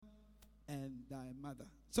and thy mother.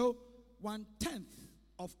 So 1/10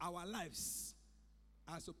 of our lives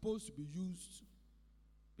are supposed to be used,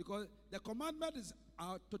 because the commandment is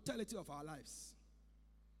our totality of our lives.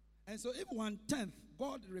 And so if 1/10,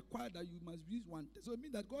 God required that you must use 1/10. So it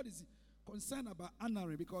means that God is concerned about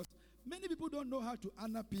honoring, because many people don't know how to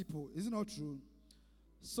honor people. Is it not true?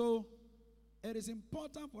 So it is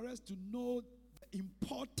important for us to know the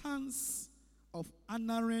importance of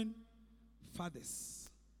honoring fathers.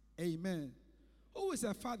 Amen. Who is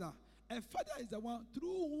a father? A father is the one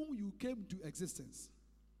through whom you came to existence.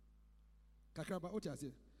 Kakraba, what you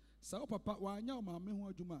say? Sao papa wa nya o mama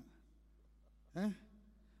ho adwuma.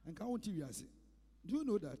 And can't you say? Do you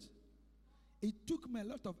know that it took me a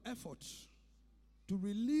lot of effort to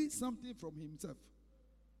release something from himself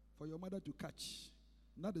for your mother to catch?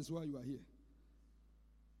 And that is why you are here.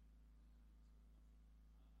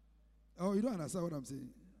 Oh, you don't understand what I'm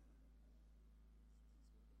saying?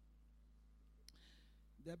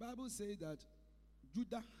 The Bible says that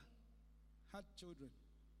Judah had children,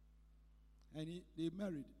 and they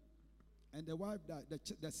married, and the wife died,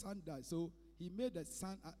 the son died. So he made the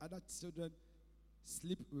son, other children,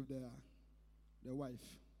 sleep with their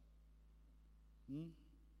wife.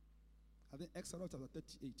 I think Exodus chapter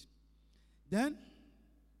 38. Then,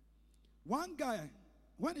 one guy,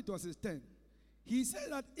 when it was his turn, he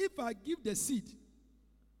said that if I give the seed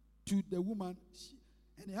to the woman,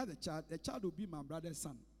 and he had a child, the child will be my brother's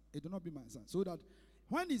son. It will not be my son. So that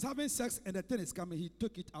when he's having sex and the thing is coming, he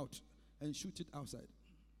took it out and shoot it outside.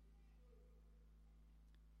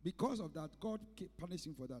 Because of that, God punished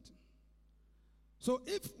him for that. So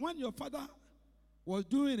if when your father was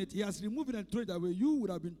doing it, he has removed it and thrown it away, you would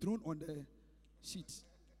have been thrown on the sheet,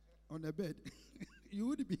 on the bed. You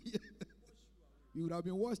wouldn't be here. You would have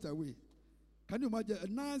been washed away. Can you imagine a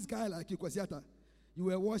nice guy like you, Kwasiata? You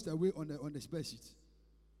were washed away on the spare sheet.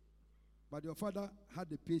 But your father had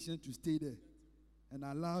the patience to stay there and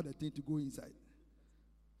allow the thing to go inside.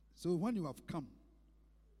 So when you have come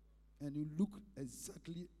and you look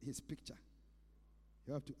exactly his picture,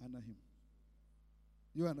 you have to honor him.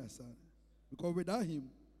 You understand? Because without him,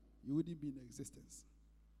 you wouldn't be in existence.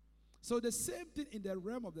 So the same thing in the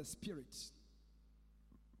realm of the spirit.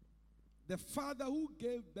 The Father who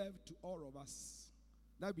gave birth to all of us,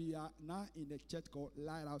 that we are now in a church called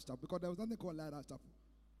Lighthouse Chapel, because there was nothing called Lighthouse Chapel.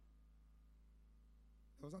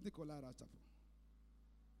 There was nothing called Lighthouse Chapel.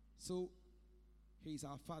 So he is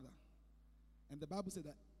our Father, and the Bible said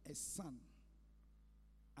that a son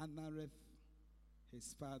honoreth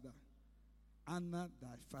his father. Honor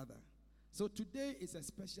thy father. So today is a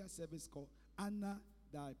special service called Honor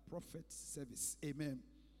Thy Prophet service. Amen.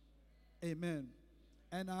 Amen.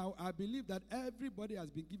 And I believe that everybody has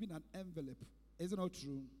been given an envelope. Is it not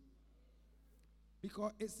true?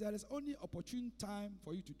 Because there is only opportune time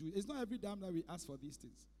for you to do it. It's not every time that we ask for these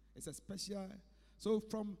things. It's a special. So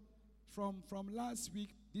from last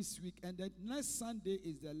week, this week, and then next Sunday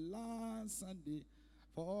is the last Sunday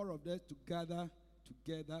for all of us to gather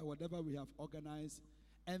together, whatever we have organized.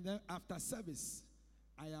 And then after service,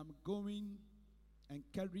 I am going and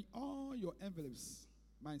carry all your envelopes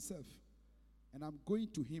myself. And I'm going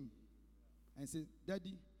to him and say,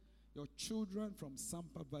 Daddy, your children from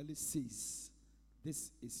Sampa Valley says,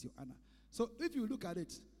 this is your honor. So if you look at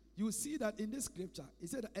it, you will see that in this scripture, it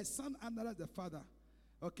said that a son honors the father.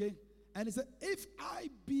 Okay? And it said, if I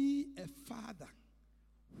be a father,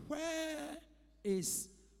 where is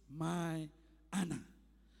my honor?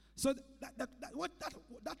 So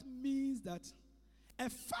that means that a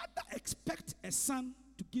father expects a son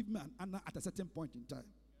to give me an honor at a certain point in time.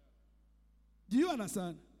 Do you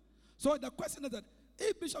understand? So the question is that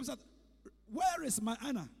if Bishop said, where is my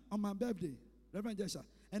honor on my birthday, Reverend Jesha?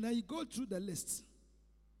 And then you go through the list.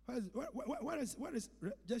 Where is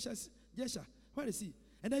Jesha? Where is he?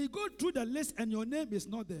 And then you go through the list and your name is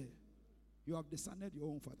not there. You have dishonored your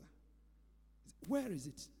own father. Where is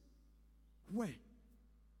it? Where?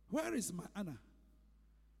 Where is my honor?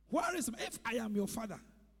 Where is if I am your father?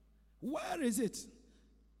 Where is it?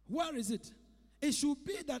 Where is it? It should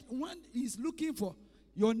be that when he's looking for,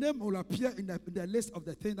 your name will appear in the list of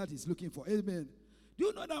the thing that he's looking for. Amen. Do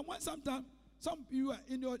you know that when sometimes you are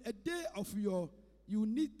in a day of you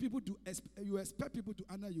need people to you expect people to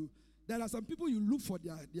honor you. There are some people you look for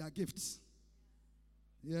their gifts.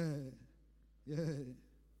 Yeah.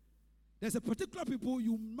 There's a particular people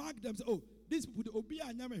you mark them. Say, oh, these people, the Obi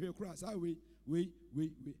Anyame Hekras. Wait.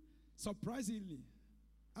 Surprisingly,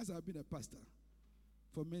 as I've been a pastor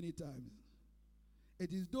for many times,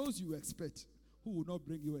 it is those you expect who will not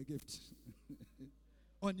bring you a gift.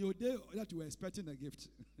 On your day that you were expecting a gift,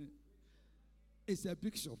 it's a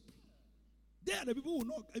big shop. They are the people who will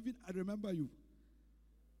not even remember you.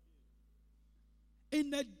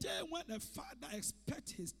 In a day when a father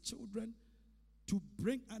expects his children to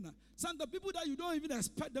bring honor, some of the people that you don't even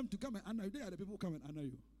expect them to come and honor you, they are the people who come and honor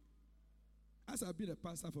you. As I've been a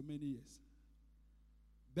pastor for many years,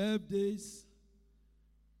 birthdays,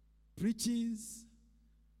 preachings,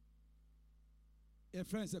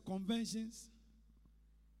 friends, conventions.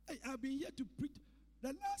 I've been here to preach.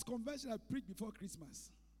 The last convention I preached before Christmas,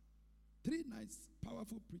 3 nights,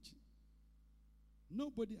 powerful preaching.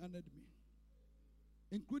 Nobody honored me,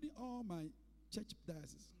 including all my church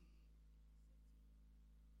dioceses.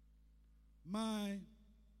 My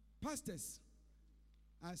pastors,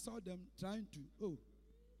 I saw them trying to,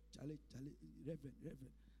 Charlie, Reverend.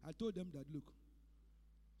 I told them that, look,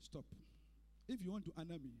 stop. If you want to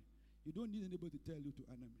honor me, you don't need anybody to tell you to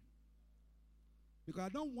honor me. Because I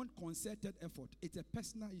don't want concerted effort. It's a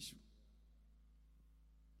personal issue.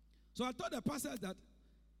 So I told the pastor that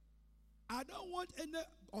I don't want any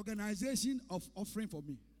organization of offering for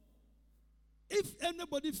me. If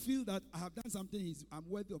anybody feels that I have done something, I'm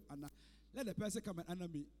worthy of honor, let the person come and honor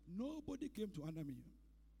me. Nobody came to honor me.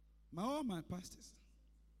 All my pastors.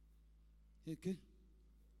 Okay.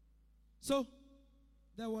 So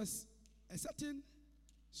there was a certain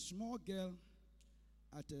small girl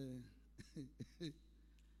at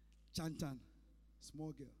Chantan,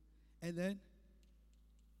 small girl. And then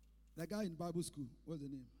the guy in Bible school, what's the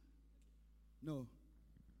name? No,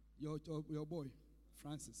 your boy,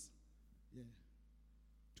 Francis. Yeah,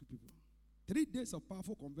 2 people. 3 days of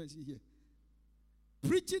powerful convention here.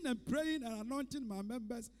 Preaching and praying and anointing my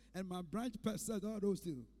members and my branch pastors, all those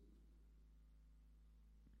things.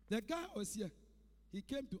 The guy was here. He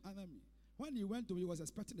came to honor me. When he went to me, he was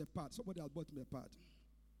expecting a part. Somebody had bought me a part.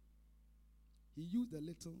 He used a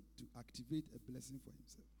little to activate a blessing for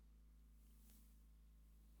himself.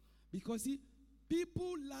 Because see,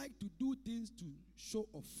 people like to do things to show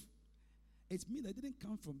off. It means they didn't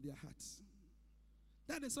come from their hearts.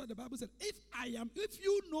 That is what the Bible said. If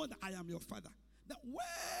you know that I am your father, then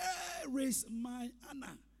where is my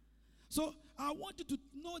honor? So I want you to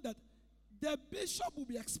know that the bishop will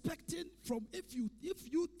be expecting from, if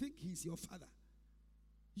you think he's your father,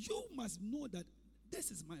 you must know that this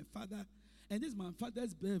is my father and this is my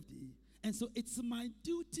father's birthday. And so it's my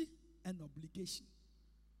duty and obligation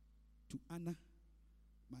to honor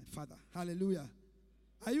my father. Hallelujah.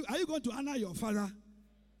 Are you going to honor your father?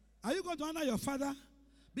 Are you going to honor your father?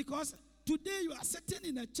 Because today you are sitting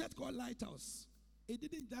in a church called Lighthouse. It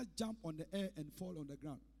didn't just jump on the air and fall on the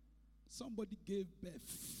ground. Somebody gave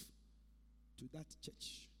birth to that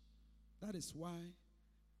church. That is why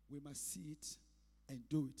we must see it and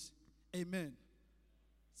do it. Amen.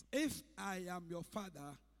 So if I am your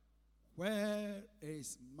father, where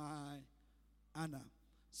is my honor?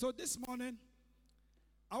 So this morning,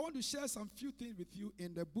 I want to share some few things with you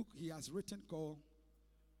in the book he has written called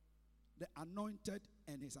The Anointed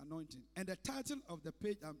and His Anointing. And the title of the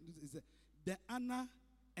page is The Honor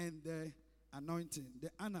and the Anointing.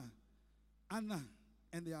 The honor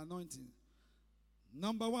and the anointing.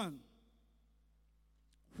 Number 1,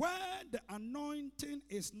 where the anointing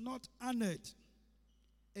is not honored,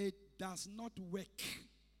 it does not work.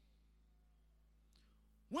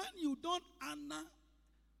 When you don't honor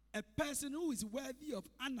a person who is worthy of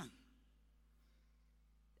honor,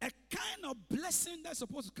 a kind of blessing that's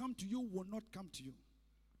supposed to come to you will not come to you.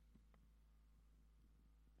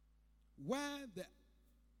 Where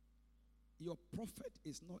your prophet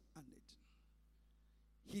is not honored,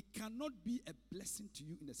 he cannot be a blessing to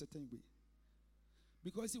you in a certain way.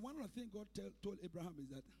 Because see, one of the things God told Abraham is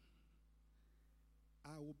that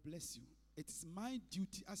I will bless you. It is my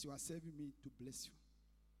duty as you are serving me to bless you.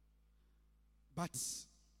 But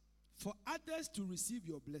for others to receive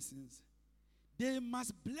your blessings, they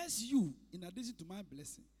must bless you in addition to my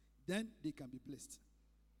blessing. Then they can be blessed.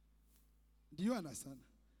 Do you understand?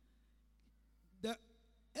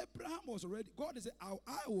 Abraham was already, God said,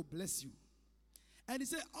 I will bless you. And he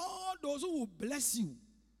said, all those who will bless you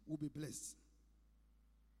will be blessed.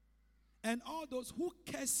 And all those who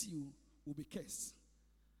curse you will be cursed.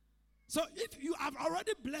 So if you have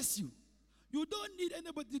already blessed you, you don't need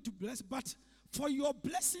anybody to bless, but for your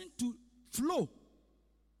blessing to flow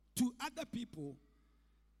to other people,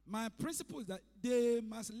 my principle is that they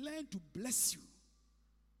must learn to bless you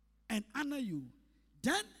and honor you.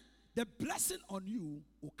 Then the blessing on you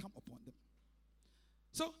will come upon them.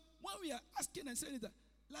 So when we are asking and saying that,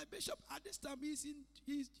 like Bishop, at this time,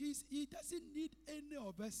 he doesn't need any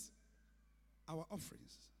of us, our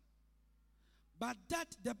offerings. But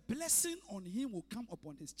that the blessing on him will come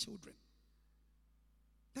upon his children.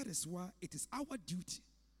 That is why it is our duty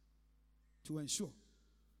to ensure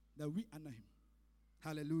that we honor him.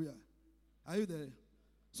 Hallelujah. Are you there?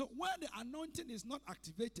 So when the anointing is not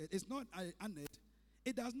activated, it's not honored,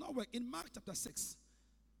 it does not work. In Mark chapter 6,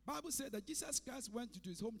 Bible said that Jesus Christ went to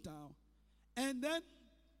his hometown, and then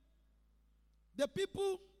the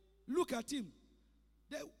people look at him.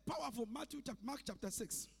 The powerful Mark chapter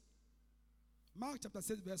 6. Mark chapter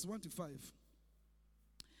 6, verse 1 to 5.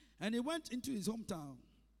 And he went into his hometown,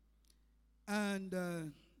 and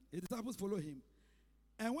his disciples followed him.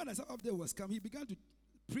 And when the Sabbath day was come, he began to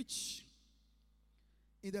preach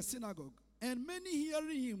in the synagogue. And many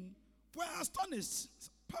hearing him were astonished.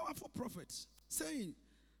 Powerful prophet, saying,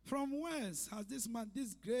 from whence has this man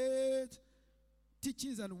this great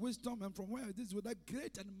teachings and wisdom, and from where is this with that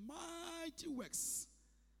great and mighty works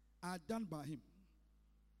are done by him?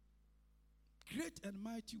 Great and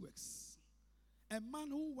mighty works. A man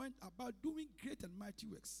who went about doing great and mighty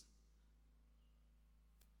works.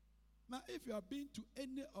 Now, if you have been to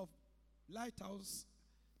any of lighthouse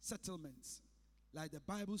settlements, like the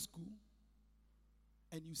Bible school,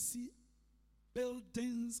 and you see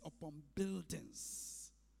buildings upon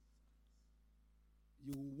buildings,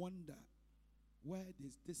 you wonder, where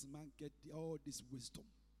does this man get all this wisdom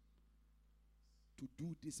to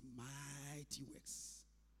do these mighty works?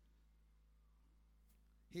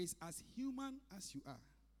 He is as human as you are,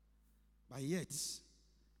 but yet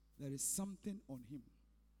there is something on him.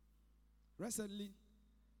 Recently,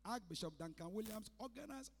 Archbishop Duncan Williams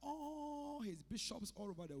organized all his bishops all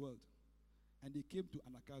over the world, and they came to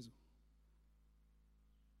Anagkazo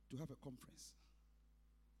to have a conference.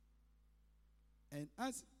 And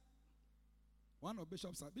as one of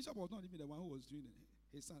bishops, Bishop was not even the one who was doing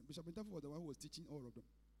it. His son, Bishop Intafo, was the one who was teaching all of them.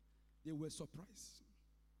 They were surprised.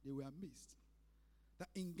 They were amazed that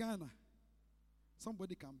in Ghana,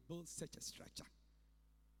 somebody can build such a structure.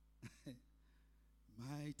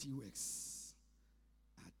 Mighty works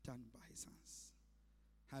are done by his hands.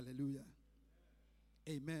 Hallelujah.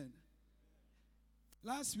 Amen.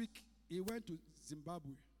 Last week, he went to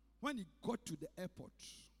Zimbabwe. When he got to the airport,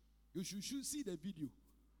 you should see the video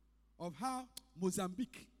of how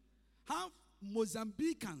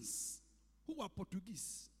Mozambicans who are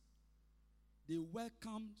Portuguese, they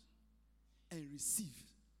welcomed and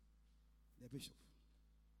received the bishop.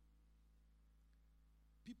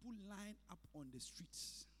 People line up on the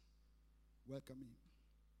streets welcoming him.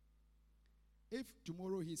 If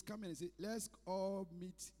tomorrow he's coming and say, let's all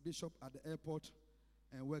meet Bishop at the airport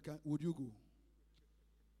and welcome, would you go?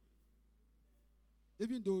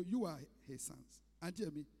 Even though you are his sons. And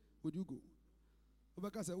tell me, would you go? You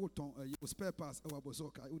spare pass,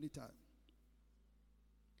 time.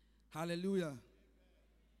 Hallelujah.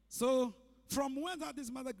 So, from when that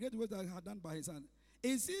this mother great work that had done by his son,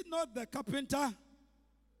 is he not the carpenter,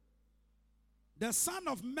 the son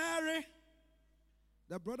of Mary,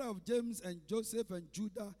 the brother of James and Joseph and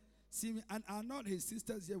Judah, and are not his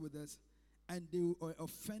sisters here with us? And they were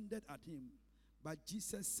offended at him. But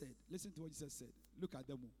Jesus said, listen to what Jesus said. Look at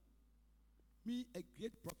them. Me, a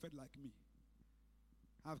great prophet like me,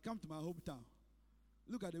 have come to my hometown.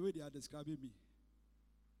 Look at the way they are describing me.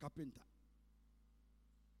 Carpenter.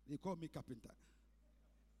 They call me carpenter.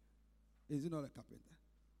 Is he not a carpenter?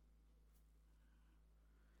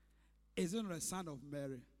 Is he not a son of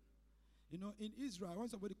Mary? You know, in Israel, when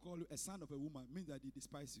somebody calls you a son of a woman, it means that they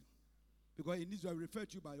despise you. Because in Israel, we refer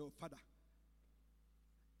to you by your father.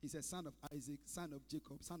 He's a son of Isaac, son of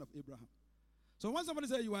Jacob, son of Abraham. So when somebody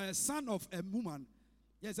says you are a son of a woman,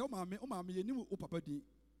 yes,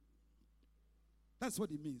 that's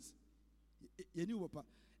what it means.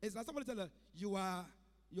 It's like somebody tells you are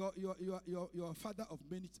you're a father of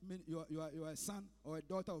many you are a son or a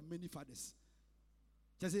daughter of many fathers.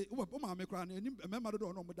 Just say,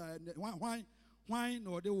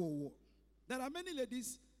 there are many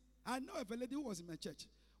ladies. I know of a lady who was in my church.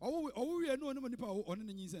 In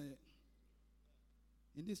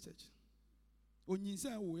this church.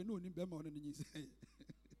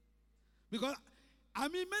 Because, I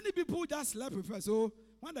mean, many people just slept with her. So,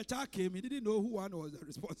 when the child came, he didn't know who one was the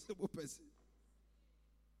responsible person.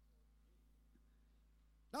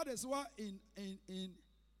 That is why in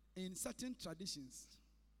certain traditions,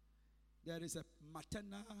 there is a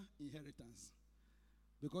maternal inheritance.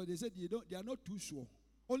 Because they said they are not too sure.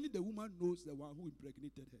 Only the woman knows the one who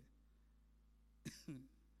impregnated her.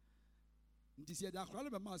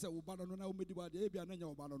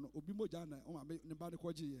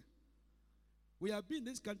 We have been in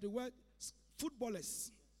this country where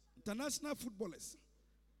footballers, international footballers,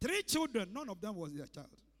 3 children, none of them was their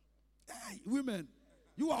child. Hey, women,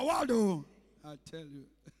 you are wild, oh, I tell you.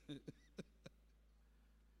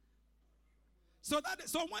 So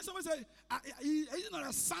when someone say, he's not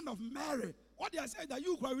a son of Mary, what they are saying that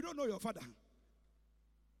you cry, we don't know your father.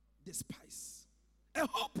 Despise. A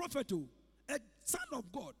whole prophet, too, a son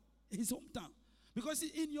of God, his hometown. Because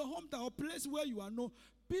in your hometown, or place where you are known,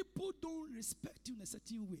 people don't respect you in a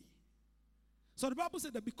certain way. So the Bible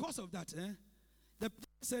said that because of that, the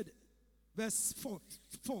said, verse 4,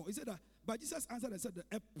 he said that, but Jesus answered and said that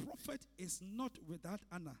a prophet is not without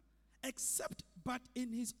honor, except but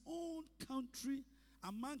in his own country,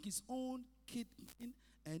 among his own kin,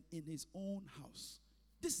 and in his own house.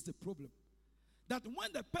 This is the problem. That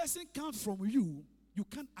when the person comes from you, you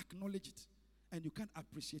can't acknowledge it and you can't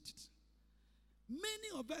appreciate it. Many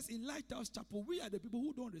of us in Lighthouse Chapel, we are the people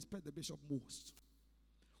who don't respect the bishop most.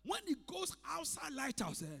 When he goes outside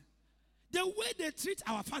Lighthouse, the way they treat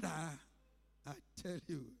our father, I tell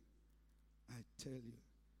you,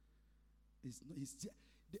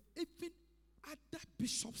 even other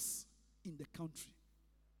bishops in the country,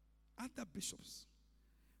 other bishops.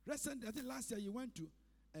 Recently, I think last year you went to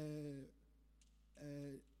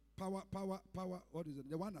Power, what is it?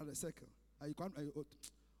 The one at the circle. You can't,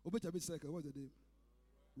 circle, what's the name?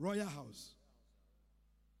 Royal House.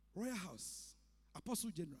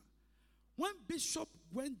 Apostle General. When Bishop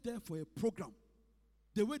went there for a program,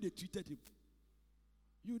 the way they treated him,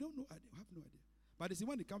 you don't know, have no idea. But you see,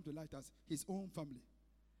 when they come to Lighthouse, his own family,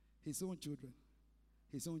 his own children,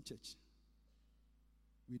 his own church,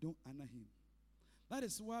 we don't honor him. That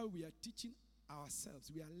is why we are teaching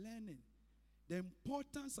ourselves, we are learning the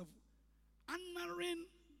importance of honoring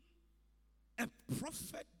a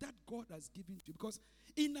prophet that God has given to you. Because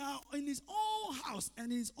in his own house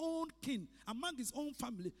and his own kin, among his own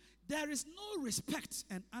family, there is no respect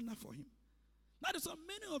and honor for him. That is why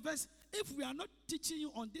many of us, if we are not teaching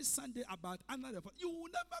you on this Sunday about honor, you will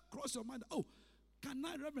never cross your mind. Oh,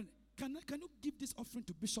 Reverend, can you give this offering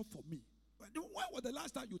to Bishop for me? When was the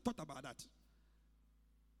last time you thought about that?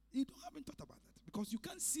 You haven't thought about that because you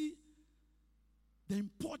can't see the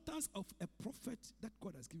importance of a prophet that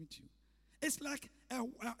God has given to you. It's like a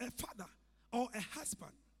father or a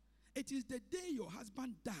husband. It is the day your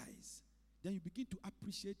husband dies, then you begin to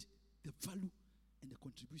appreciate the value and the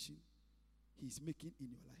contribution he's making in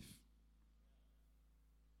your life.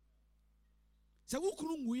 So,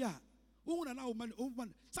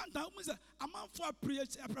 sometimes a man for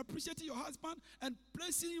appreciating your husband and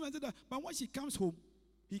praising him and that, but when he comes home,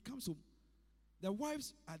 the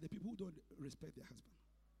wives are the people who don't respect their husband.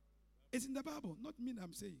 It's in the Bible, not me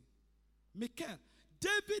I'm saying. Michal,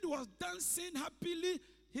 David was dancing happily.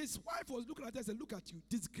 His wife was looking at her and said, look at you,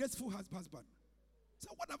 disgraceful husband. So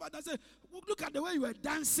what about that? Look at the way you were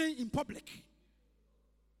dancing in public.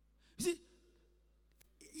 You see,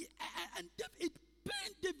 and it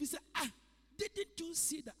pained David. Said, didn't you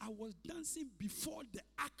see that I was dancing before the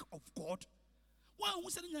ark of God?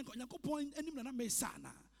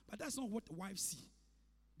 But that's not what wives see.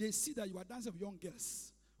 They see that you are dancing with young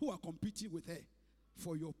girls who are competing with her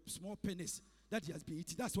for your small penis that he has been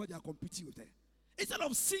eating. That's why they are competing with her. Instead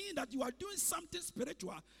of seeing that you are doing something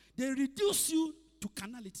spiritual, they reduce you to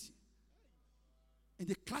carnality. And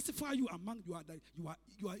they classify you among you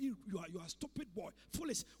are stupid boy,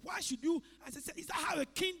 foolish. Why should you? As I said, is that how a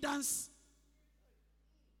king dance?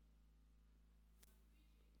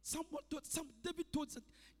 David told us,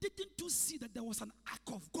 didn't you see that there was an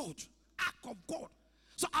ark of God? Ark of God.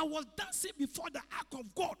 So I was dancing before the ark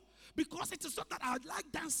of God. Because it is not that I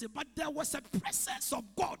like dancing, but there was a presence of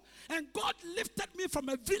God. And God lifted me from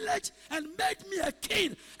a village and made me a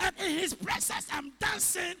king. And in his presence, I'm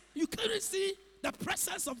dancing. You couldn't see the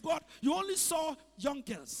presence of God. You only saw young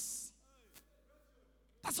girls.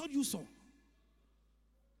 That's all you saw.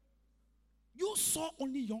 You saw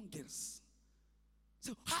only young girls.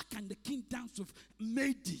 So how can the king dance with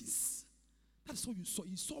maidens? That's all you saw.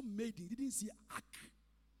 You saw maidens. You didn't see ark.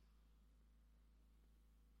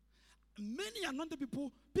 Many anointed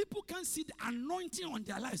people can't see the anointing on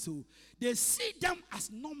their lives. So they see them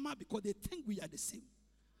as normal because they think we are the same.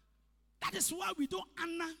 That is why we don't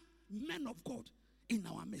honor men of God in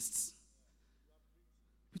our midst.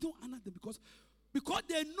 We don't honor them because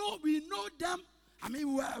they know we know them. I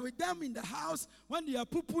mean, we are with them in the house when they are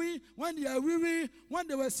pooping, when they are weary, when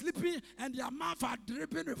they were sleeping, and their mouth are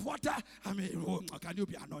dripping with water. I mean, oh, can you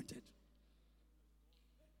be anointed?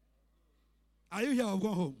 Are you here or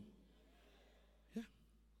going home? Yeah.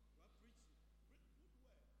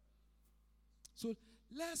 So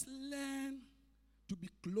let's learn to be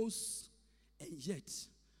close and yet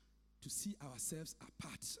to see ourselves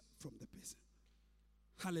apart from the person.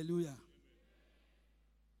 Hallelujah.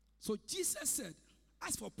 So Jesus said,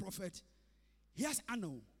 as for prophet, he has honor,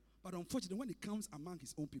 but unfortunately when he comes among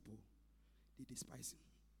his own people, he despised him.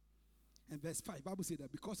 And verse 5, Bible said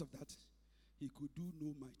that because of that, he could do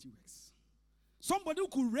no mighty works. Somebody who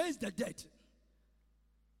could raise the dead.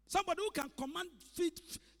 Somebody who can command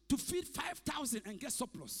to feed 5,000 and get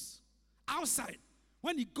surplus. Outside,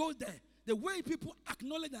 when he goes there, the way people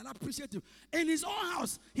acknowledge and appreciate him. In his own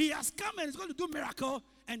house, he has come and he's going to do miracle.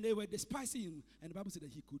 And they were despising him. And the Bible said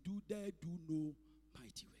that he could do no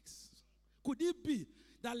mighty works. Could it be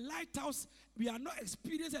that Lighthouse, we are not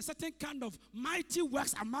experiencing a certain kind of mighty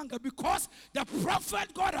works among us because the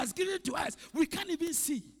prophet God has given to us, we can't even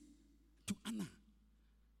see to honor.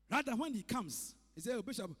 Rather, when he comes, he says, oh,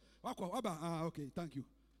 Bishop, okay, thank you.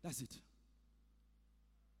 That's it.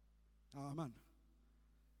 Man.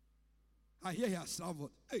 I hear he has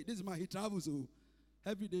traveled. Hey, this man, he travels. So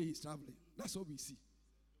every day he's traveling. That's what we see.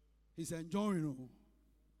 He's enjoying.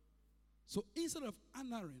 So instead of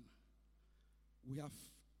honoring, we have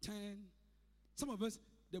turned. Some of us,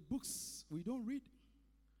 the books we don't read.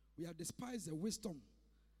 We have despised the wisdom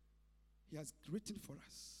he has written for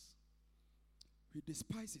us. We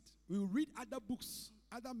despise it. We will read other books,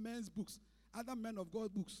 other men's books, other men of God's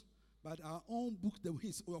books, but our own book,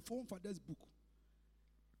 his or forefather's book.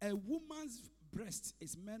 A woman's breast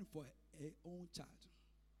is meant for her own child.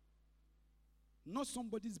 Not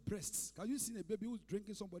somebody's breasts. Have you seen a baby who's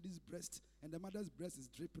drinking somebody's breast and the mother's breast is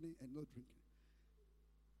dripping and not drinking?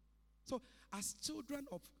 So, as children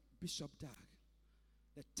of Bishop Dag,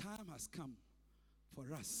 the time has come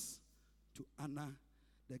for us to honor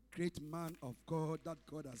the great man of God that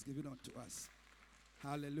God has given unto us.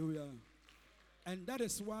 Hallelujah. And that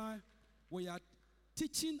is why we are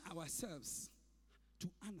teaching ourselves to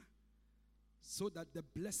honor, so that the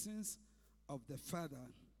blessings of the Father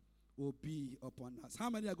will be upon us. How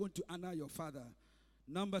many are going to honor your father?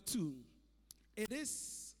 Number 2, it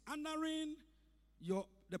is honoring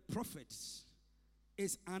the prophet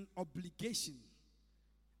is an obligation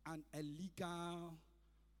and a legal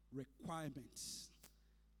requirement.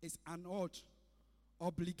 It's an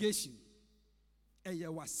obligation.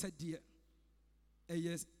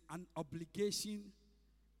 Yes, an obligation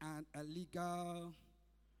and a legal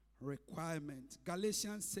requirement.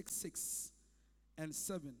 Galatians 6:6 and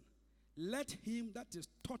 7. Let him that is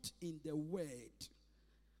taught in the word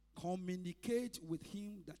communicate with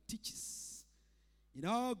him that teaches. In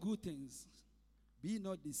all good things, be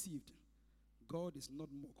not deceived. God is not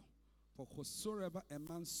mocked. For whatsoever a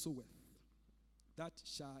man soweth, that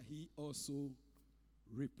shall he also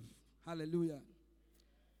reap. Hallelujah.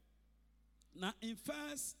 Now in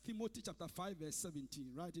 1 Timothy chapter 5 verse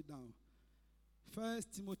 17, write it down. 1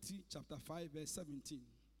 Timothy chapter 5 verse 17.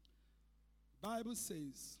 Bible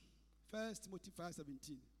says, 1 Timothy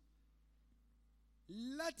 5:17.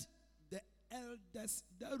 Let the elders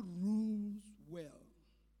that rules well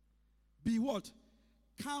be what?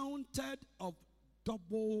 Counted of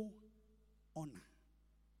double honor.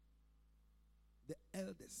 The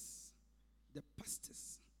elders, the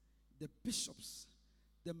pastors, the bishops,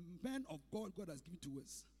 the men of God has given to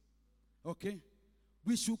us. Okay?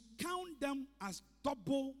 We should count them as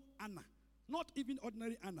double honor. Not even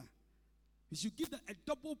ordinary honor. We should give them a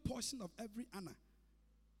double portion of every honor.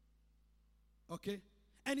 Okay?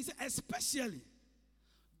 And he said, especially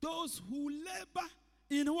those who labor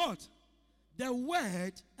in what? The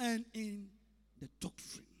word and in the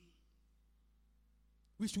doctrine.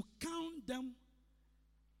 We should count them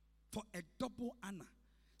for a double honor.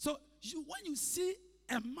 So when you see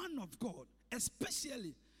a man of God,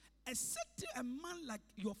 especially a man like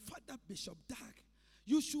your father, Bishop Dag,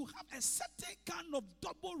 you should have a certain kind of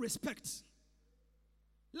double respect.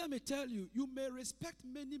 Let me tell you, you may respect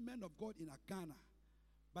many men of God in Ghana,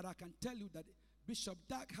 but I can tell you that Bishop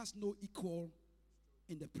Dag has no equal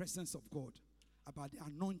in the presence of God about the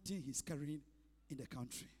anointing he's carrying in the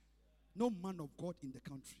country. No man of God in the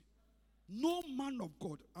country. No man of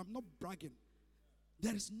God. I'm not bragging.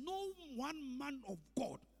 There is no one man of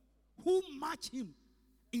God who match him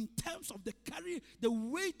in terms of the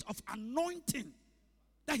weight of anointing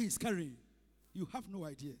that he's carrying. You have no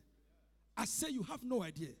idea. I say you have no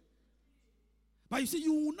idea. But you see,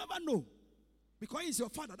 you will never know. Because he's your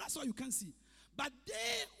father. That's why you can see. But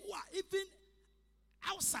they who are even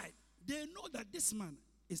outside, they know that this man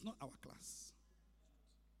is not our class.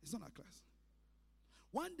 It's not our class.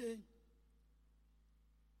 One day,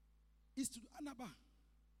 East Anaba,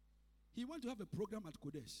 he went to have a program at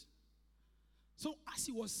Kodesh. So as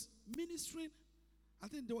he was ministering, I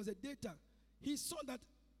think there was a data. He saw that,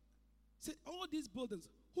 said, all these buildings,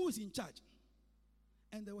 who is in charge?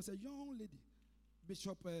 And there was a young lady,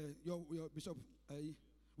 Bishop, your Bishop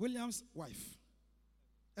Williams' wife,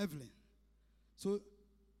 Evelyn. So,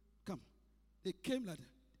 come. They came like that.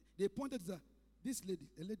 They pointed to her. This lady,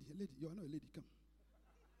 a lady, you are not a lady, come.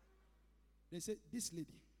 They say, this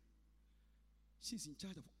lady, she's in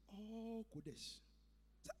charge of all Kodesh.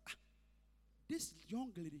 So, this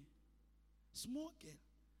young lady, small girl,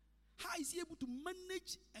 how is he able to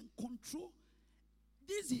manage and control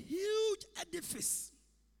this huge edifice?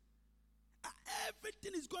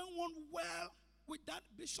 Everything is going on well with that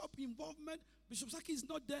bishop involvement. Bishop Saki is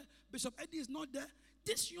not there. Bishop Eddie is not there.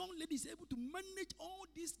 This young lady is able to manage all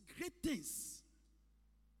these great things.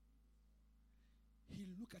 He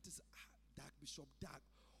look at his Dark Bishop Dark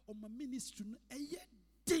on my ministry a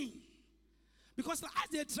thing. Because as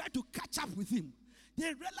they try to catch up with him, they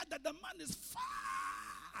realize that the man is far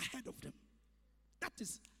ahead of them. That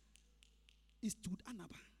is to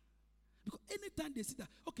Anaba. Because anytime they see that,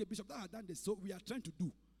 okay, Bishop that has done this, so we are trying to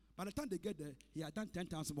do. By the time they get there, he has done 10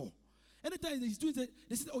 times more. Anytime he's doing,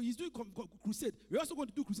 they say, oh, he's doing crusade. We're also going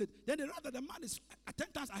to do crusade. Then they realize that the man is 10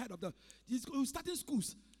 times ahead of them. He's starting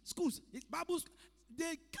schools, Bibles.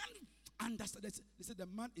 They can't understand. They say the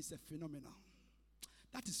man is a phenomenal.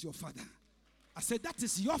 That is your father. I said, that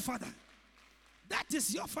is your father. That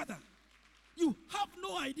is your father. You have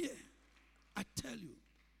no idea. I tell you.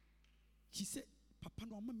 She said, Papa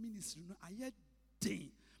no my ministry no I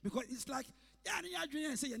day. Because it's like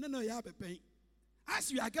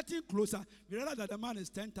as we are getting closer, we realize that the man is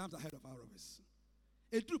 10 times ahead of our office.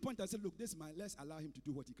 A true point I said, look, this man, let's allow him to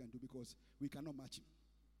do what he can do because we cannot match him.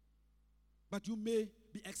 But you may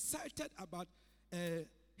be excited about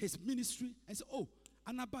his ministry and say, oh,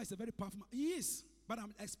 Anaba is a very powerful man. He is. But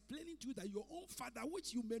I'm explaining to you that your own father,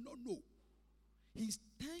 which you may not know, he's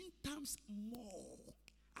 10 times more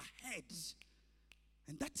ahead.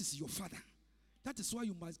 And that is your father. That is why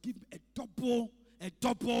you must give a double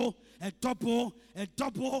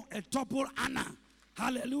honor.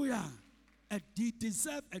 Hallelujah. And he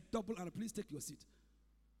deserves a double honor. Please take your seat.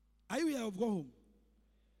 Are you here or go home?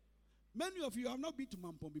 Many of you have not been to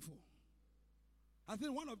Mampong before. I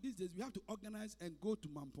think one of these days we have to organize and go to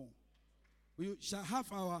Mampong. We shall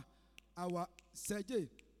have our Sergey.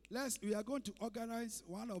 We are going to organize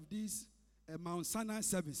one of these Mount Sinai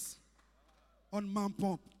service on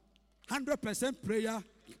Mampong. 100% prayer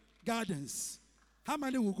gardens. How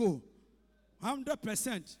many will go?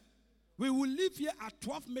 100%. We will leave here at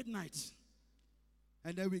 12 midnight.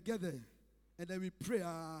 And then we get there. And then we pray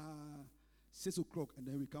 6 o'clock. And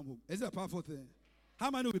then we come home. Is it a powerful thing? How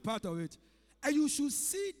many will be part of it? And you should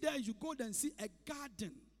see there. You go there and see a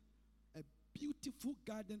garden. A beautiful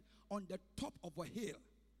garden on the top of a hill.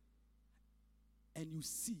 And you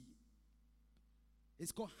see.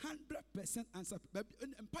 It's called 100% answer.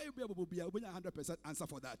 Empire will be 100% answer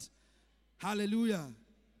for that. Hallelujah.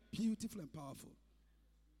 Beautiful and powerful.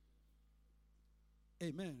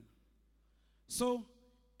 Amen. So,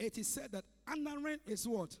 it is said that honoring is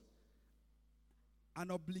what? An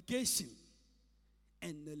obligation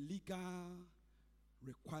and a legal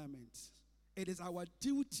requirement. It is our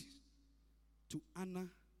duty to honor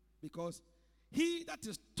because he that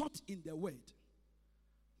is taught in the word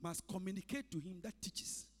must communicate to him that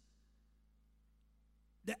teaches.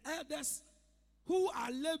 The elders who are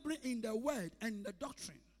laboring in the word and the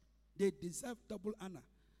doctrine, they deserve double honor.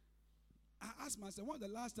 I asked myself, when was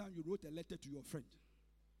the last time you wrote a letter to your friend?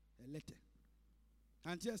 A letter.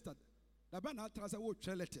 And just that. The man has a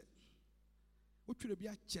letter. What should be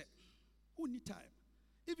a check? Who need time?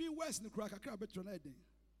 Even worse in the crack, I can't bet you anything.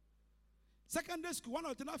 Secondary school, one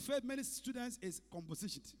of the favorite many students is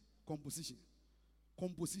composition.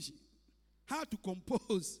 How to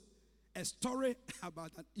compose a story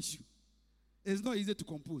about an issue. It's not easy to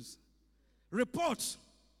compose. Report,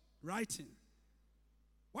 writing.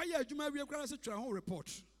 Why you might be required to try a whole report?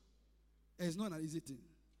 It's not an easy thing.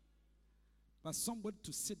 But somebody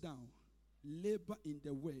to sit down, labor in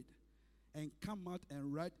the word, and come out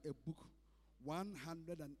and write a book,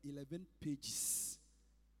 111 pages.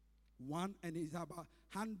 And it's about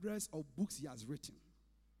hundreds of books he has written.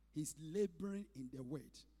 He's laboring in the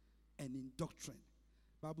word and in doctrine.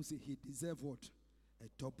 Bible says he deserves what? A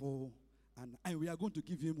double honor. And we are going to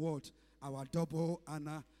give him what? Our double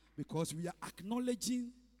honor because we are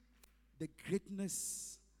acknowledging the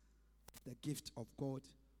greatness, the gift of God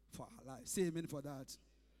for our life. Say amen for that.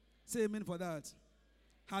 Say amen for that.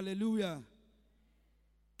 Hallelujah.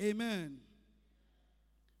 Amen.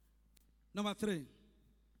 Number 3.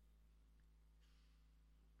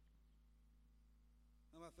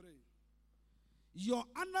 Your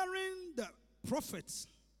honoring the prophets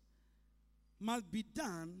must be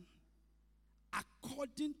done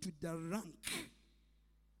according to the rank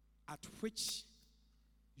at which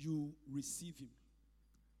you receive him.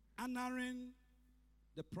 Honoring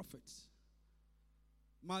the prophets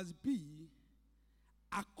must be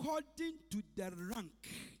according to the rank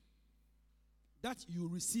that you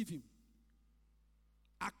receive him.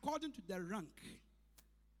 According to the rank.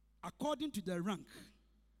 According to the rank.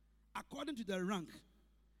 According to the rank.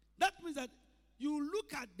 That means that you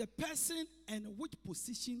look at the person and which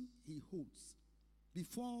position he holds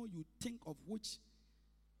before you think of which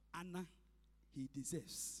honor he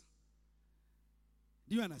deserves.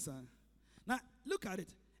 Do you understand? Now, look at it.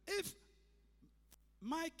 If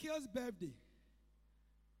Michael's birthday,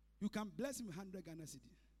 you can bless him 100 Ghana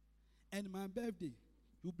cedi. And my birthday,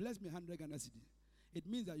 you bless me 100 Ghana cedi. It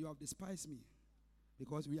means that you have despised me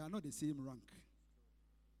because we are not the same rank.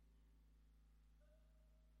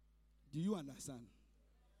 Do you understand?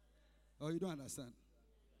 Or you don't understand?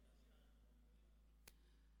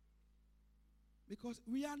 Because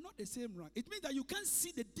we are not the same rank. It means that you can't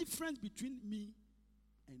see the difference between me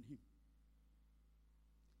and him.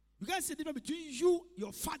 You can't see the difference between you,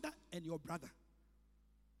 your father, and your brother.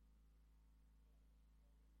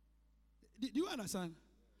 Do you understand?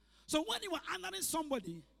 So when you are honoring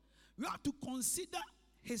somebody, you have to consider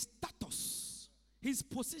his status, his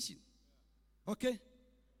position. Okay?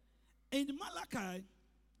 In Malachi,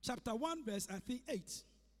 chapter 1, verse, I think, 8.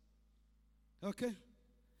 Okay?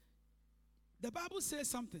 The Bible says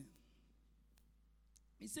something.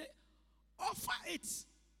 It says, offer it.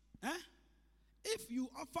 Eh? If you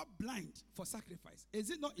offer blind for sacrifice, is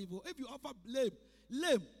it not evil? If you offer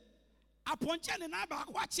lame, aponche ne na ba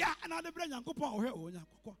kwacha na de bra Nyankopon ohwe o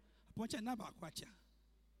Nyankopon aponche na ba kwacha.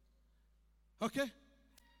 Okay?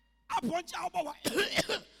 Aponche obawa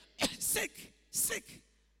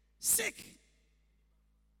sick.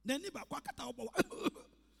 Then ba kwakata obawa.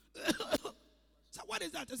 So what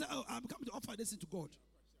is that? I said, oh, I'm coming to offer this to God.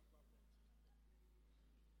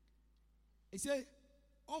 He said,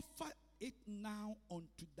 offer it now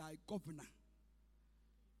unto thy governor.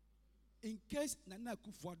 In case Nana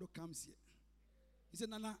Akufo-Addo comes here. He said,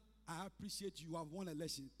 Nana, I appreciate you have won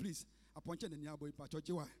election. Please, appoint the Nyabo in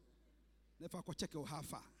Pachochewa. Never go check your how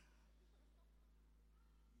far.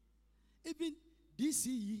 Even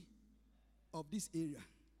DCE of this area,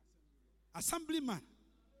 assemblyman,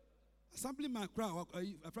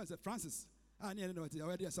 Francis. I know what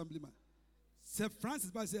already assemblyman. Sir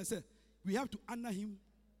Francis, but said, we have to honor him.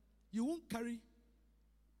 You won't carry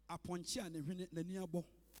a poncha and a nearbo.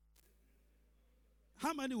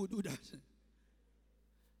 How many will do that?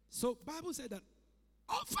 So Bible said that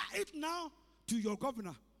offer it now to your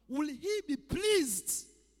governor. Will he be pleased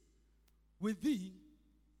with thee,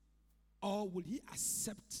 or will he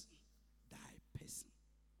accept thy person?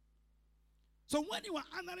 So when you are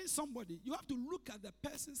honoring somebody, you have to look at the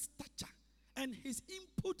person's stature and his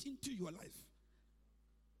input into your life,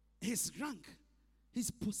 his rank, his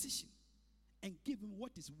position, and give him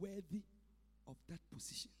what is worthy of that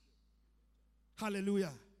position.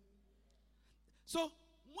 Hallelujah. So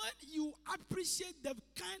when you appreciate the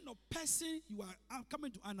kind of person you are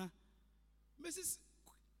coming to honor, Mrs.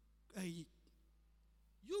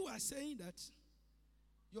 You are saying that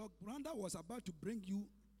your grandmother was about to bring you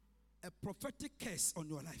a prophetic curse on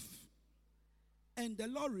your life. And the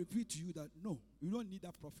Lord revealed to you that, no, you don't need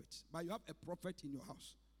that prophet. But you have a prophet in your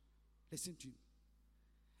house. Listen to him.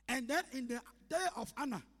 And then in the day of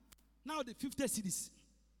honor, now the 50 cities,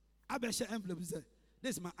 Abesha envelope said,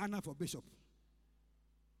 this is my honor for bishop.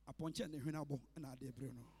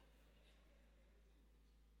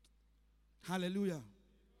 Hallelujah.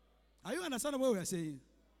 Are you understanding what we are saying?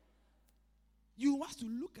 You have to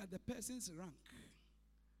look at the person's rank.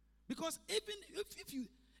 Because even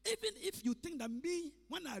if you think that me,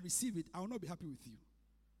 when I receive it, I will not be happy with you.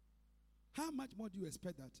 How much more do you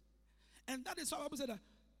expect that? And that is why the Bible said that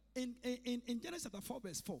in Genesis chapter 4,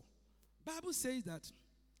 verse 4, Bible says that,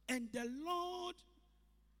 and the Lord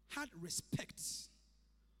had respect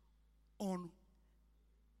on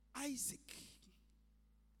Isaac,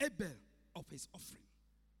 Abel, of his offering.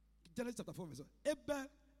 Genesis chapter 4, verse 4.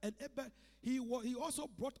 Abel, he also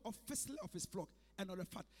brought off firstly of his flock and of the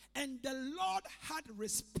fat. And the Lord had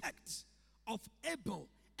respect of Abel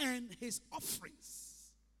and his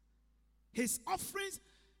offerings. His offerings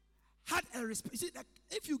had a respect. You see, that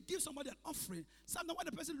if you give somebody an offering, sometimes when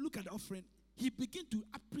the person look at the offering, he begins to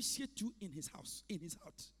appreciate you in his house, in his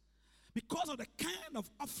heart. Because of the kind of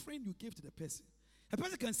offering you give to the person. A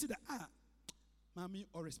person can see that, mommy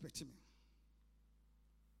or respecting me.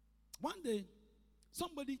 One day,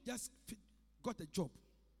 somebody just got a job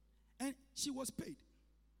and she was paid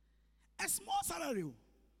a small salary.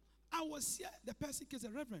 I was here, the person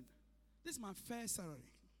said, Reverend, this is my fair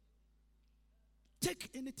salary. Take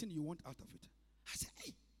anything you want out of it. I said,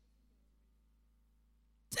 hey,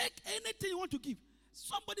 take anything you want to give.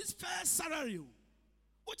 Somebody's fair salary.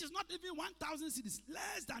 which is not even 1,000 cedis,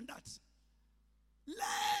 less than that.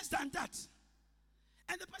 Less than that.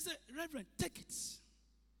 And the person said, Reverend, take it.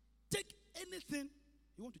 Take anything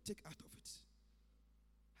you want to take out of it.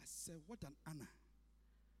 I said, what an honor.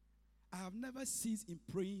 I have never ceased in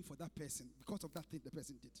praying for that person because of that thing the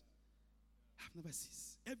person did. I have never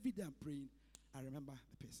ceased. Every day I'm praying, I remember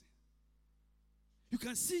the person. You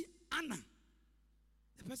can see Anna.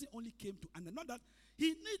 The person only came to Anna. Not that he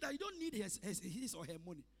knew that you don't need his or her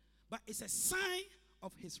money, but it's a sign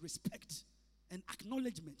of his respect and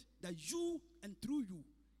acknowledgement that you and through you,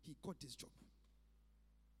 he got this job.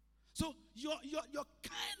 So your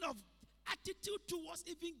kind of attitude towards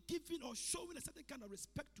even giving or showing a certain kind of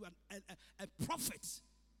respect to a prophet,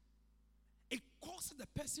 it causes the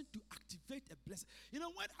person to activate a blessing. You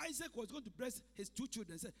know, when Isaac was going to bless his two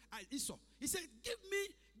children, Esau, he said, give me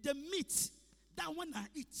the meat that when I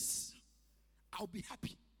eat, I'll be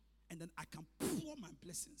happy. And then I can pour my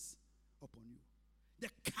blessings upon you. The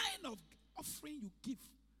kind of offering you give,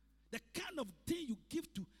 the kind of thing you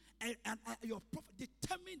give to your prophet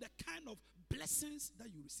determine the kind of blessings that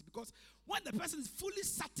you receive. Because when the person is fully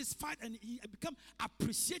satisfied and he becomes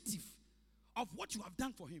appreciative of what you have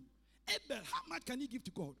done for him, Abel, how much can he give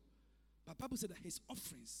to God? But the Bible said that his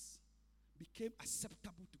offerings became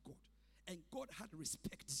acceptable to God. And God had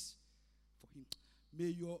respect for him. May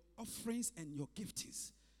your offerings and your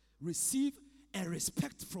giftings receive a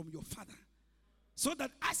respect from your Father. So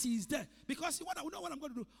that as he is there, because what I know what I'm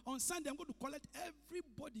going to do on Sunday, I'm going to collect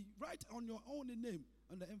everybody, write on your own name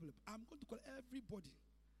on the envelope. I'm going to collect everybody,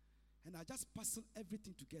 and I just parcel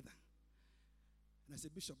everything together. And I say,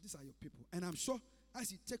 Bishop, these are your people. And I'm sure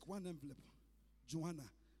as you take one envelope, Joanna,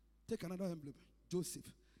 take another envelope, Joseph,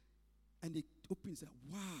 and they open and say,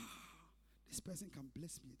 wow, this person can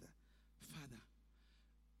bless me there. Father,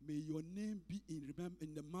 may your name be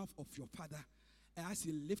in the mouth of your Father. As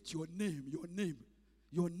you lift your name,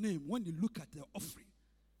 when you look at the offering,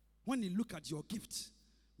 when you look at your gift,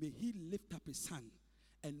 may he lift up his hand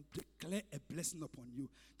and declare a blessing upon you.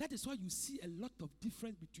 That is why you see a lot of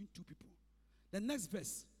difference between two people. The next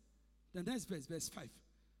verse, verse 5.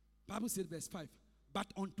 Bible said, verse 5, but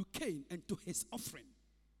unto Cain and to his offering,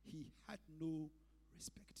 he had no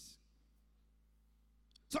respect.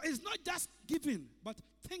 So it's not just giving, but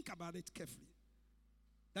think about it carefully.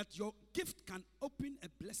 That your gift can open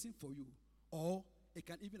a blessing for you, or it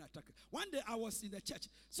can even attack it. One day I was in the church.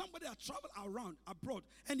 Somebody had traveled around abroad,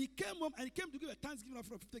 and he came home and he came to give a thanksgiving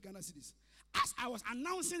offering of 50 Ghana cedis. As I was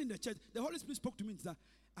announcing in the church, the Holy Spirit spoke to me and said,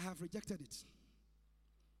 I have rejected it.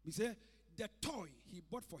 He said, the toy he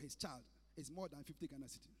bought for his child is more than 50 Ghana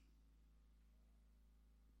cedis.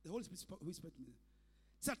 The Holy Spirit spoke to me.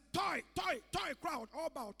 He said, toy crowd, all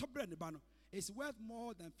about top bread and banner is worth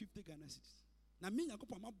more than 50 Ghana cedis. Now, me, I go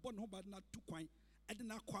for my born home, but not 2 coin. I did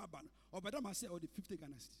not quaban. Or by the time I say, the 50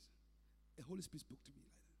 Ghana cedis. The Holy Spirit spoke to me like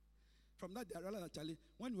that. From that, I realized that, Charlie,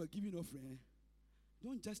 when you are giving offering,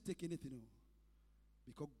 don't just take anything.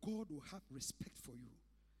 Because God will have respect for you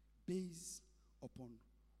based upon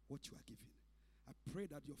what you are giving. I pray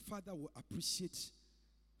that your Father will appreciate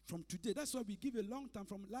from today. That's why we give a long time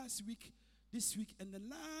from last week, this week, and the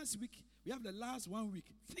last week. We have the last 1 week.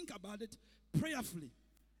 Think about it prayerfully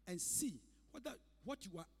and see whether what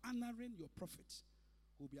you are honoring your prophet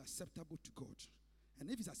will be acceptable to God. And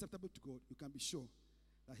if it's acceptable to God, you can be sure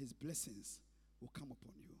that his blessings will come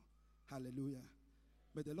upon you. Hallelujah.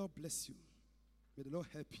 May the Lord bless you. May the Lord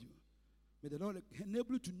help you. May the Lord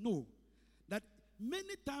enable you to know that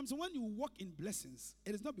many times when you walk in blessings,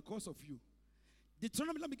 it is not because of you.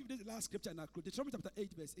 Deuteronomy, let me give you the last scripture and I'll quote. Deuteronomy chapter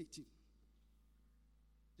 8, verse 18.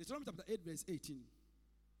 Deuteronomy chapter 8, verse 18.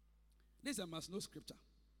 This is a must know scripture.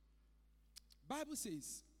 Bible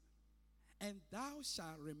says, and thou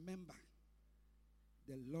shalt remember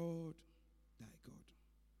the Lord thy God.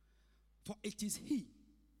 For it is he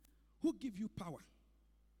who give you power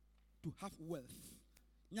to have wealth.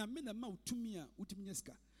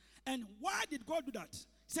 And why did God do that? He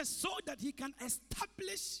says, so that he can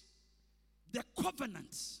establish the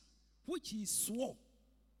covenant which he swore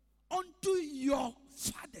unto your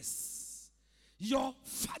fathers. Your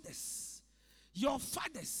fathers. Your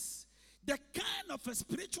fathers. The kind of a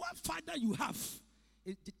spiritual father you have,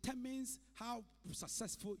 it determines how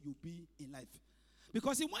successful you'll be in life.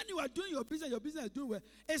 Because when you are doing your business is doing well,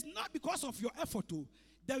 it's not because of your effort.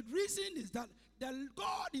 The reason is that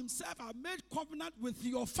God himself has made covenant with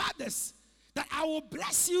your fathers that I will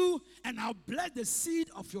bless you and I'll bless the seed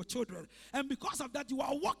of your children. And because of that, you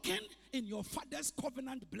are walking in your father's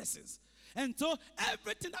covenant blessings. And so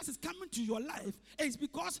everything that is coming to your life is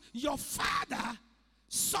because your father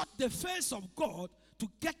sought the face of God to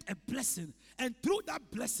get a blessing. And through that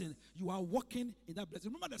blessing, you are walking in that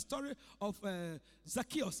blessing. Remember the story of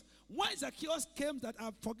Zacchaeus. When Zacchaeus came that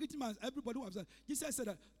I've forgiven him, everybody who has said, Jesus said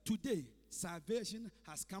that today salvation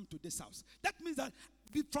has come to this house. That means that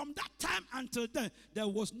from that time until then, there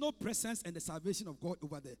was no presence and the salvation of God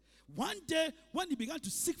over there. One day, when he began to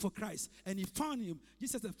seek for Christ and he found him,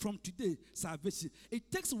 Jesus said, from today, salvation.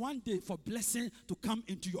 It takes one day for blessing to come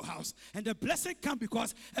into your house. And the blessing comes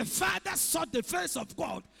because a father sought the face of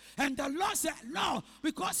God. And the Lord said, no,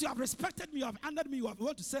 because you have respected me, you have honored me, you have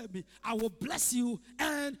wanted to serve me, I will bless you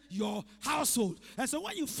and your household. And so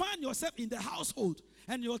when you find yourself in the household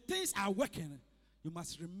and your things are working, you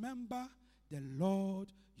must remember the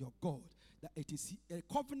Lord your God, that it is a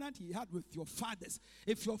covenant he had with your fathers.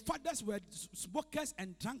 If your fathers were smokers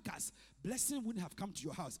and drunkards, blessing wouldn't have come to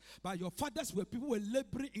your house. But your fathers were people who were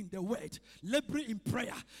laboring in the word, laboring in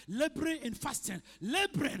prayer, laboring in fasting,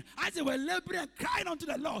 laboring. As they were laboring and crying unto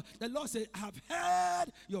the Lord said, I have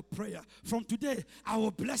heard your prayer. From today, I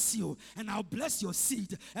will bless you and I'll bless your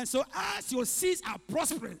seed. And so as your seeds are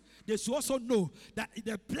prospering, they should also know that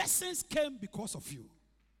the blessings came because of you.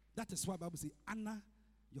 That is why the Bible says, honor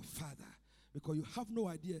your father. Because you have no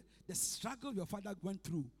idea the struggle your father went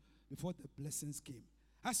through before the blessings came.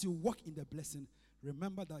 As you walk in the blessing,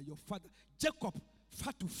 remember that your father, Jacob,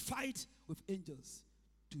 had to fight with angels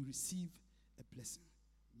to receive a blessing.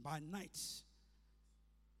 By night,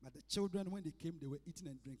 but the children, when they came, they were eating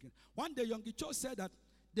and drinking. One day, Young Cho said that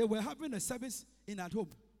they were having a service in at home.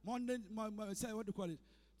 Monday, what do you call it?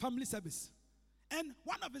 Family service. And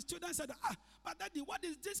one of his children said, but daddy, what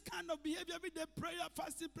is this kind of behavior every day? Prayer,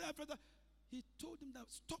 fasting, prayer. He told him that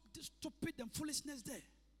stop this stupid and foolishness there.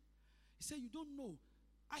 He said, you don't know.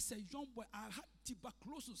 As a young boy, I had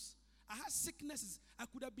tuberculosis. I had sicknesses. I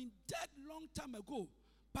could have been dead long time ago.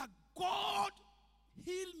 But God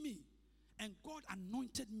healed me. And God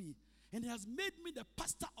anointed me. And he has made me the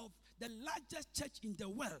pastor of the largest church in the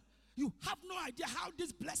world. You have no idea how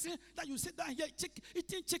this blessing that you sit down here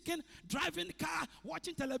eating chicken, driving car,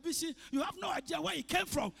 watching television, you have no idea where it came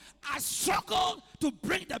from. I struggled to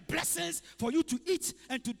bring the blessings for you to eat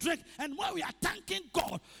and to drink. And when we are thanking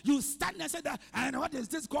God, you stand and say that, and what is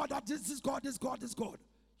this God, that this God, this God, this God.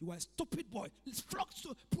 You are a stupid boy.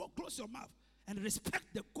 Close your mouth and respect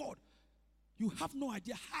the God. You have no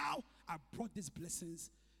idea how I brought these blessings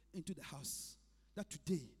into the house. That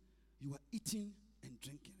today you are eating and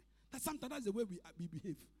drinking. That sometimes that's the way we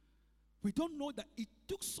behave. We don't know that it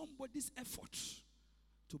took somebody's effort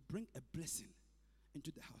to bring a blessing into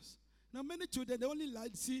the house. Now, many children, they only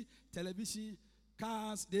like to see television,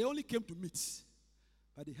 cars. They only came to meet.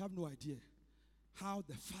 But they have no idea how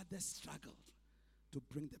the father struggled to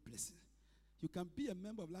bring the blessing. You can be a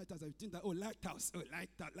member of Lighthouse and you think that, Lighthouse.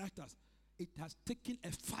 It has taken a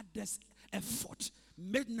father's effort,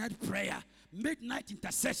 midnight prayer, midnight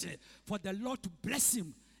intercession for the Lord to bless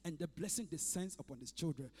him. And the blessing descends upon his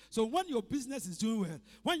children. So when your business is doing well,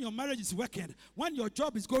 when your marriage is working, when your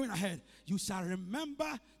job is going ahead, you shall remember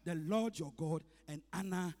the Lord your God and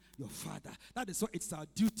honor your father. That is why it's our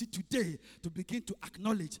duty today to begin to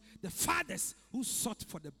acknowledge the fathers who sought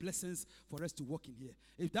for the blessings for us to walk in here.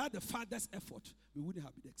 If that the father's effort, we wouldn't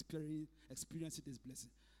have been experiencing this blessing.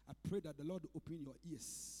 I pray that the Lord will open your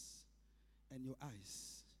ears and your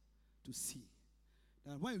eyes to see.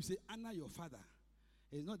 That when you say honor your father,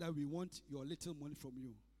 it's not that we want your little money from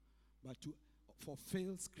you, but to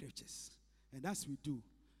fulfill scriptures. And as we do,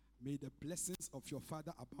 may the blessings of your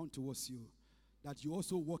father abound towards you, that you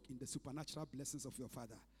also walk in the supernatural blessings of your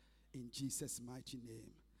father. In Jesus' mighty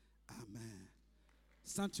name, amen.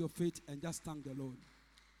 Stand to your feet and just thank the Lord.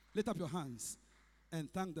 Lift up your hands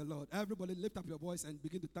and thank the Lord. Everybody lift up your voice and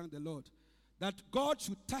begin to thank the Lord. That God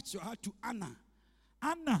should touch your heart to honor.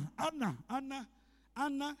 Honor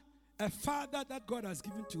a father that God has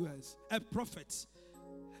given to us, a prophet.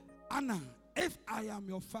 Anna, if I am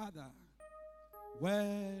your father,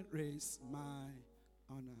 where is my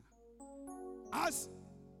honor? As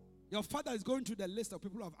your father is going through the list of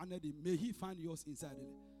people who have honored him, may he find yours inside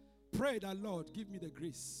it. Pray that, Lord, give me the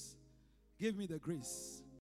grace. Give me the grace